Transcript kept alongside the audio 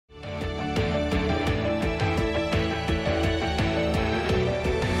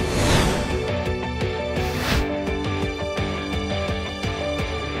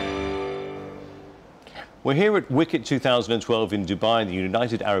We're here at WCIT 2012 in Dubai, the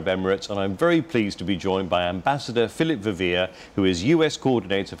United Arab Emirates, and I'm very pleased to be joined by Ambassador Philip Verveer, who is US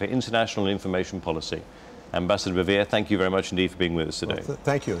Coordinator for International Information Policy. Ambassador Verveer, thank you very much indeed for being with us today. Well,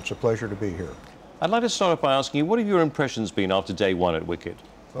 thank you. It's a pleasure to be here. I'd like to start off by asking you, what have your impressions been after day one at WCIT?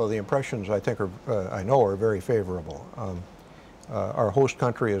 Well, the impressions I know are very favorable. Our host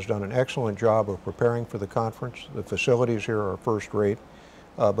country has done an excellent job of preparing for the conference. The facilities here are first rate.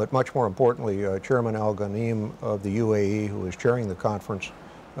 But much more importantly, Chairman Al Ghanim of the UAE, who is chairing the conference,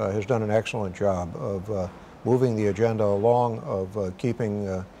 has done an excellent job of moving the agenda along, of keeping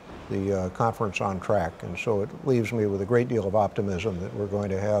the conference on track. And so it leaves me with a great deal of optimism that we're going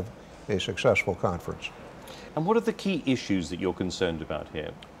to have a successful conference. And what are the key issues that you're concerned about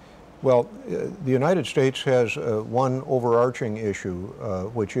here? Well, the United States has one overarching issue,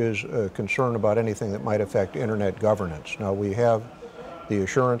 which is concern about anything that might affect Internet governance. Now, we have the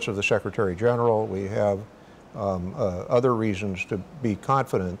assurance of the Secretary General. We have other reasons to be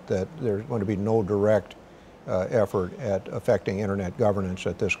confident that there's going to be no direct effort at affecting Internet governance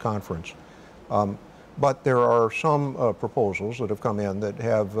at this conference. But there are some proposals that have come in that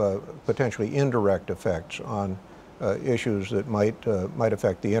have potentially indirect effects on issues that might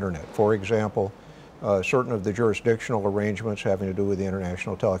affect the Internet. For example, certain of the jurisdictional arrangements having to do with the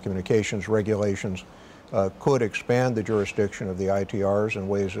International Telecommunications regulations could expand the jurisdiction of the ITRs in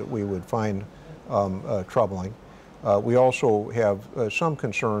ways that we would find troubling. We also have some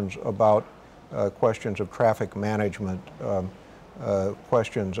concerns about questions of traffic management,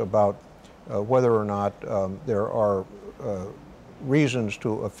 questions about whether or not there are reasons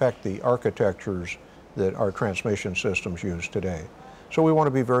to affect the architectures that our transmission systems use today. So we want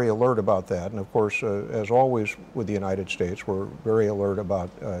to be very alert about that. And of course, as always with the United States, we're very alert about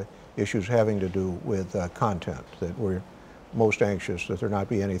issues having to do with content, that we're most anxious that there not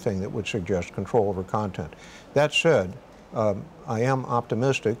be anything that would suggest control over content. That said, I am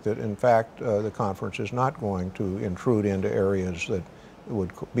optimistic that in fact the conference is not going to intrude into areas that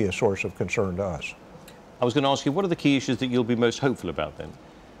would be a source of concern to us. I was going to ask you, what are the key issues that you'll be most hopeful about then?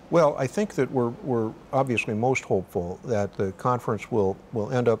 Well, I think that we're obviously most hopeful that the conference will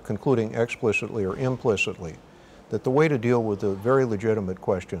end up concluding explicitly or implicitly that the way to deal with the very legitimate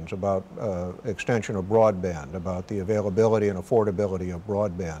questions about extension of broadband, about the availability and affordability of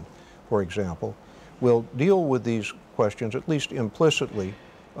broadband, for example, will deal with these questions, at least implicitly,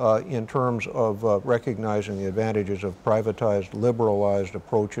 in terms of recognizing the advantages of privatized, liberalized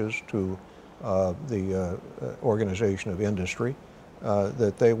approaches to the organization of industry,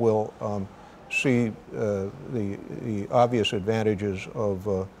 that they will see the obvious advantages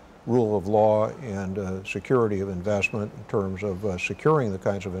of rule of law and security of investment in terms of securing the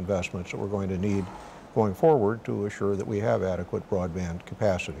kinds of investments that we're going to need going forward to assure that we have adequate broadband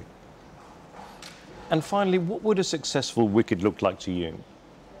capacity. And finally, what would a successful WCIT look like to you?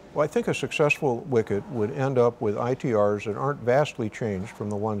 Well, I think a successful WCIT would end up with ITRs that aren't vastly changed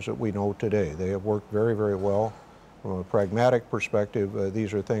from the ones that we know today. They have worked very, very well. From a pragmatic perspective,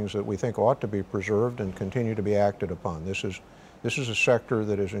 these are things that we think ought to be preserved and continue to be acted upon. This is a sector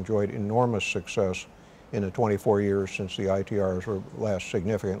that has enjoyed enormous success in the 24 years since the ITRs were last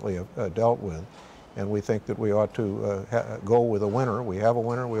significantly dealt with. And we think that we ought to go with a winner. We have a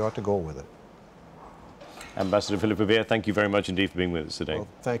winner, we ought to go with it. Ambassador Philip Verveer, thank you very much indeed for being with us today. Well,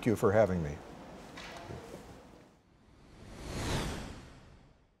 thank you for having me.